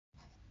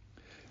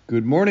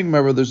Good morning,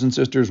 my brothers and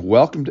sisters.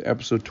 Welcome to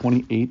episode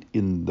 28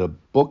 in the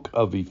book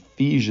of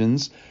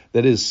Ephesians.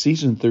 That is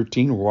season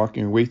 13. We're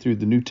walking our way through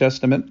the New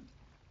Testament,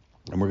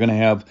 and we're going to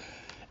have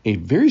a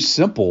very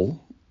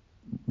simple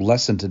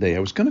lesson today.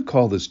 I was going to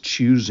call this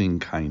choosing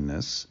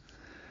kindness,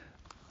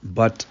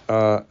 but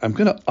I'm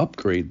going to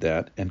upgrade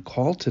that and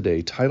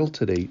title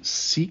today,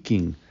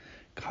 seeking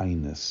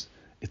kindness.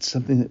 It's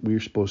something that we're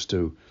supposed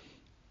to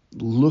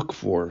look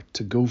for,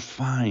 to go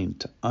find,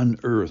 to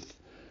unearth,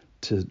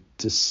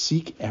 to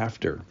seek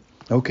after.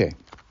 Okay.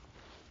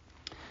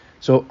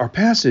 So our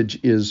passage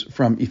is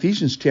from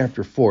Ephesians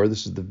chapter 4.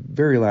 This is the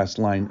very last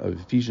line of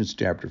Ephesians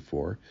chapter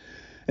 4.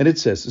 And it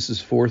says, this is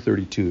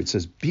 4:32. It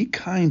says, "Be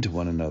kind to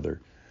one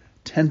another,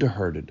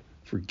 tender-hearted,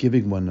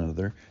 forgiving one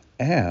another,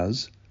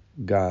 as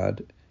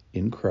God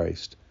in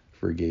Christ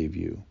forgave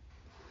you."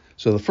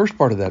 So the first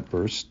part of that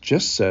verse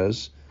just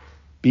says,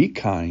 be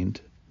kind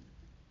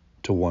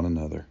to one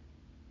another.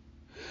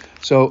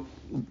 So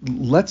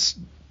let's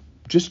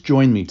just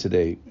join me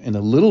today in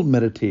a little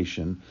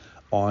meditation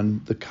on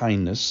the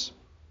kindness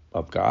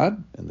of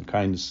God and the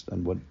kindness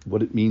and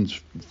what it means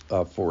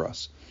for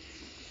us.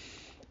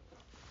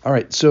 All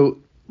right, so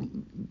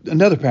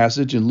another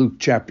passage in Luke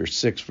chapter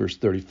 6, verse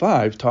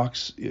 35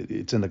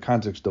 it's in the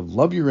context of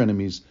love your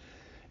enemies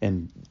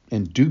and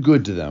do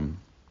good to them.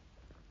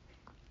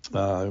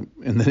 And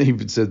then he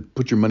even said,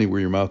 put your money where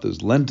your mouth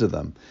is, lend to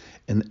them,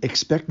 and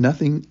expect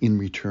nothing in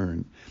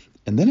return.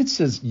 And then it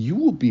says, you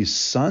will be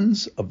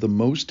sons of the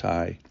Most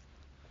High.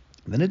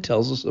 And then it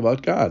tells us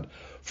about God.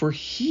 For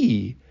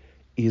he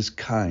is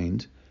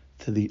kind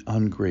to the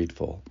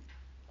ungrateful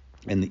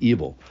and the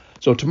evil.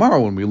 So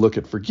tomorrow when we look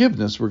at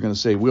forgiveness, we're going to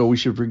say, well, we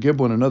should forgive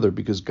one another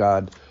because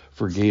God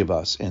forgave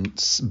us. And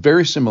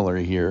very similar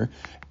here,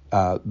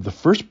 the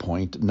first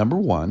point, number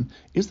one,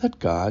 is that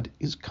God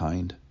is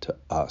kind to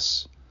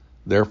us.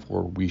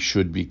 Therefore, we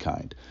should be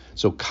kind.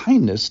 So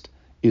kindness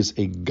is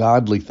a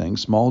godly thing,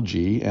 small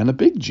g and a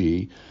big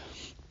G.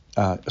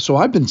 So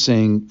I've been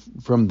saying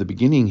from the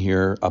beginning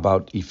here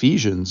about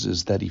Ephesians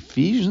is that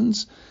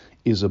Ephesians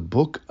is a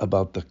book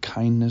about the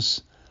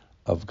kindness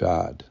of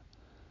God.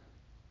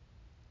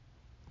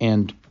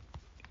 And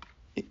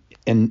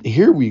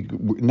here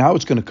now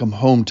it's going to come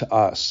home to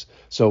us.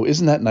 So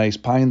isn't that nice?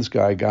 Pie in the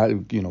sky,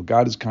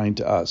 God is kind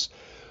to us.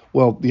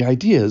 Well, the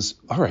idea is,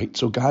 all right,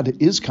 so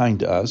God is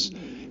kind to us,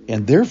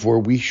 and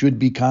therefore we should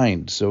be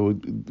kind. So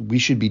we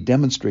should be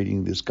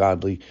demonstrating this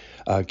godly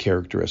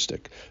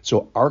characteristic.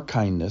 So our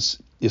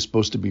kindness is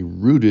supposed to be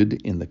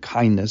rooted in the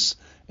kindness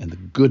and the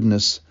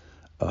goodness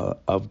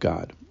of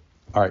God.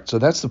 All right, so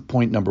that's the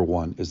point number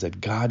one, is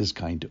that God is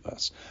kind to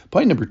us.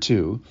 Point number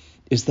two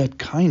is that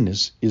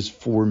kindness is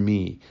for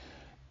me.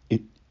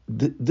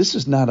 This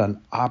is not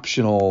an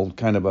optional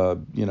kind of a,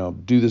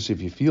 do this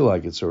if you feel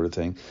like it sort of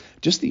thing.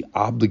 Just the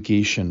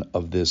obligation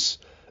of this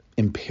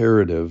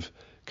imperative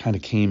kind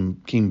of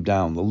came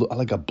down,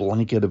 like a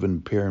blanket of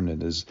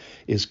impairment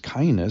is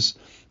kindness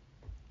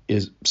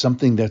is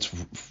something that's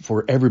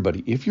for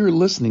everybody. If you're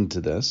listening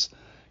to this,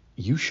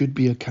 you should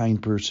be a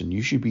kind person.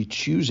 You should be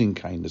choosing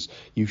kindness.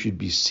 You should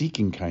be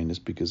seeking kindness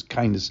because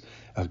kindness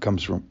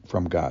comes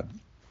from God.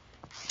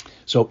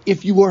 So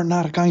if you are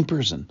not a kind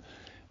person,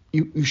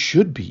 you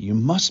should be. You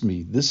must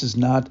be. This is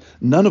not,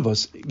 none of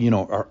us,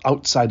 are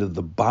outside of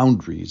the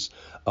boundaries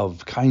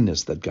of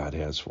kindness that God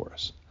has for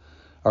us.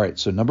 All right,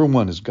 so number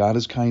one is God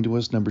is kind to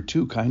us. Number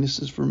two, kindness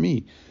is for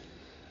me.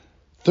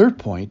 Third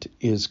point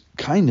is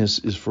kindness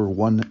is for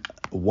one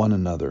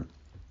another.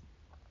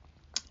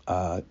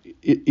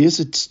 Is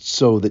it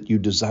so that you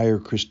desire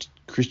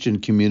Christian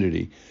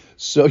community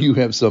so you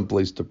have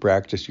someplace to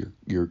practice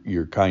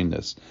your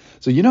kindness?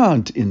 So how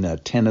in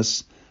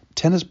tennis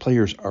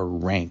players are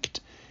ranked.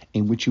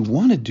 And what you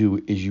want to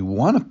do is you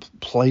want to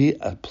play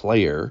a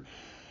player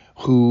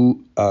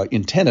who,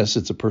 in tennis,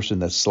 it's a person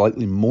that's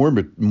slightly more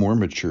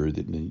mature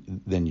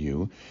than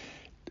you.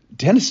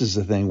 Tennis is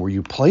the thing where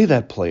you play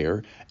that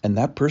player, and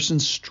that person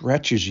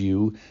stretches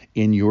you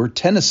in your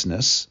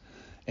tennisness,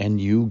 and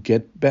you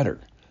get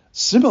better.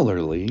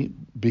 Similarly,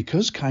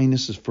 because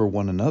kindness is for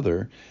one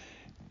another,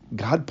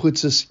 God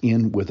puts us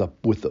in with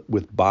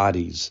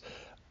bodies.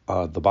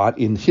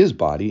 In his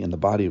body, in the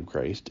body of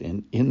Christ,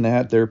 and in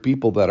that there are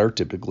people that are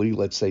typically,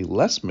 let's say,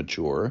 less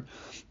mature,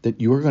 that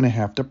you're going to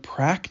have to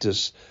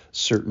practice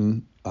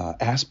certain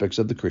aspects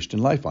of the Christian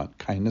life on.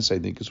 Kindness, I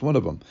think, is one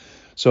of them.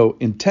 So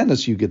in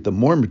tennis, you get the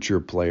more mature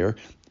player.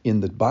 In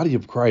the body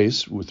of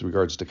Christ, with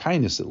regards to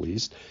kindness at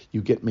least,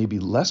 you get maybe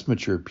less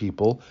mature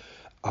people.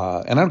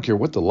 And I don't care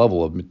what the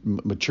level of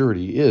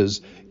maturity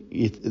is,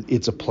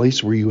 it's a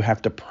place where you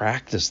have to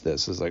practice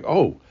this. It's like,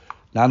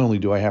 not only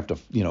do I have to,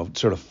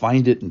 sort of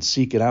find it and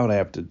seek it out, I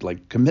have to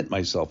commit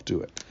myself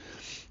to it.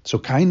 So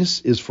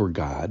kindness is for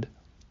God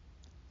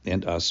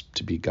and us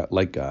to be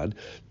like God,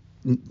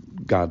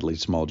 godly,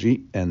 small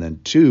g. And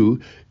then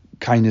two,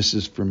 kindness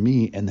is for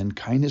me. And then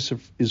kindness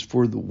is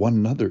for one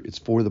another. It's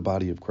for the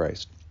body of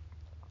Christ.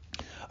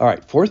 All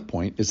right, fourth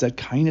point is that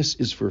kindness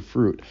is for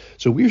fruit.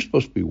 So we are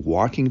supposed to be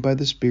walking by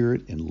the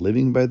Spirit and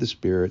living by the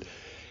Spirit.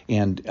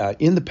 And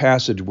in the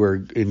passage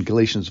where in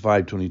Galatians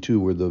 5:22,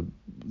 where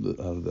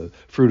the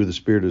fruit of the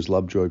Spirit is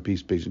love, joy,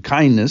 peace, patience,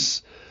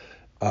 kindness,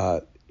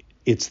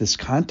 it's this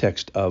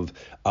context of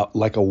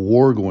like a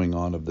war going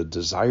on of the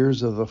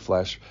desires of the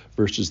flesh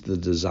versus the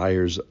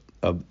desires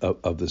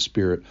of the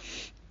Spirit.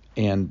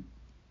 And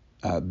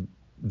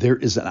there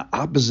is an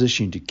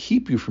opposition to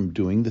keep you from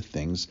doing the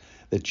things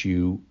that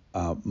you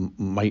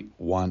might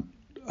want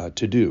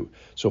to do.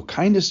 So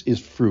kindness is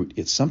fruit.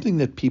 It's something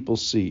that people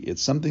see.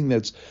 It's something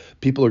that's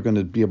people are going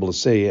to be able to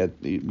say at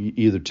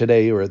either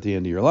today or at the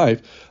end of your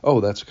life,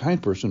 oh, that's a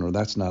kind person, or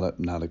that's not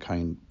a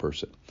kind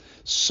person.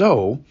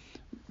 So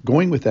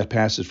going with that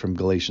passage from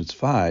Galatians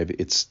 5,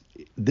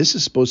 this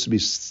is supposed to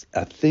be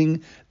a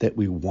thing that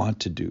we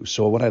want to do.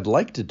 So what I'd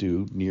like to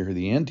do near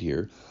the end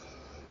here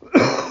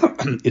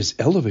is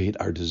elevate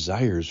our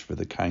desires for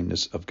the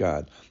kindness of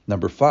God.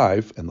 Number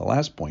 5, and the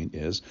last point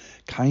is,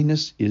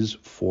 kindness is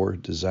for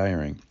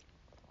desiring.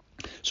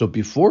 So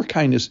before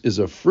kindness is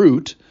a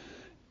fruit,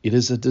 it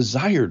is a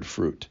desired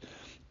fruit.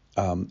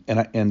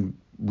 And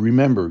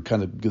remember,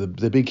 kind of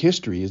the big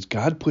history is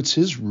God puts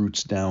his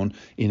roots down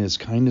in his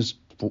kindness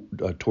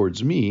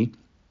towards me,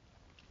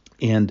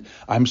 and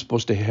I'm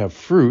supposed to have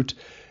fruit.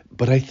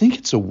 But I think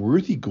it's a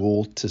worthy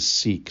goal to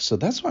seek. So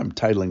that's why I'm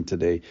titling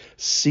today,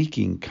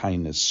 Seeking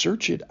Kindness.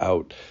 Search it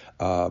out.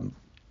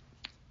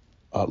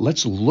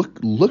 Let's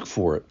look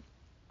for it.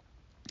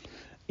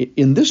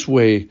 In this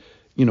way,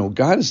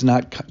 God is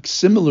not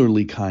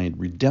similarly kind,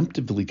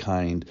 redemptively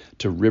kind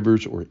to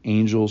rivers or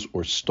angels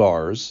or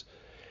stars.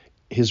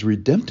 His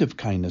redemptive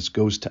kindness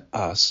goes to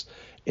us.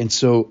 And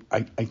so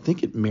I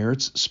think it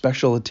merits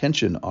special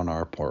attention on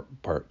our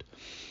part.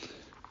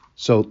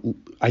 So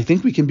I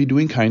think we can be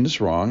doing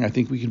kindness wrong. I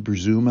think we can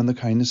presume on the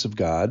kindness of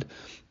God.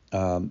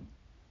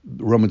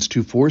 Romans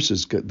 2:4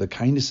 says the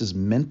kindness is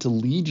meant to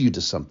lead you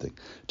to something,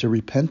 to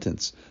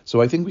repentance.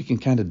 So I think we can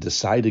kind of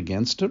decide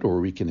against it, or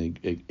we can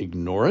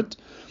ignore it.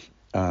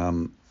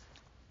 And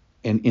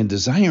in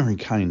desiring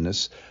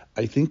kindness,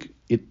 I think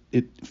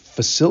it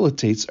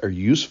facilitates our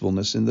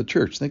usefulness in the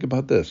church. Think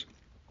about this.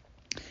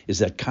 Is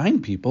that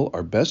kind people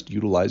are best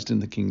utilized in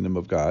the kingdom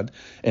of God,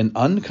 and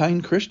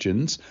unkind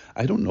Christians,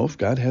 I don't know if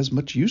God has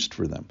much use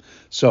for them.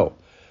 So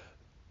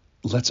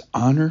let's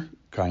honor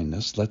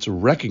kindness. Let's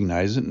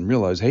recognize it and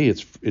realize, hey,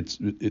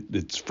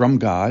 it's from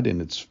God,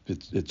 and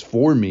it's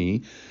for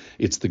me.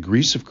 It's the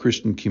grace of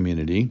Christian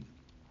community.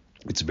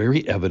 It's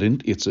very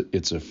evident.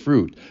 It's a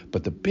fruit.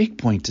 But the big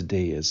point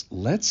today is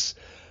let's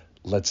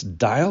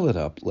dial it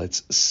up.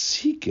 Let's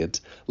seek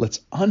it. Let's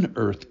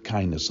unearth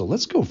kindness. So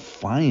let's go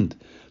find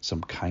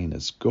some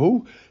kindness.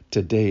 Go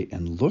today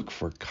and look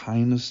for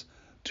kindness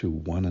to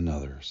one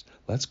another.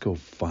 Let's go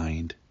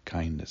find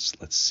kindness.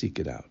 Let's seek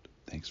it out.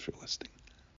 Thanks for listening.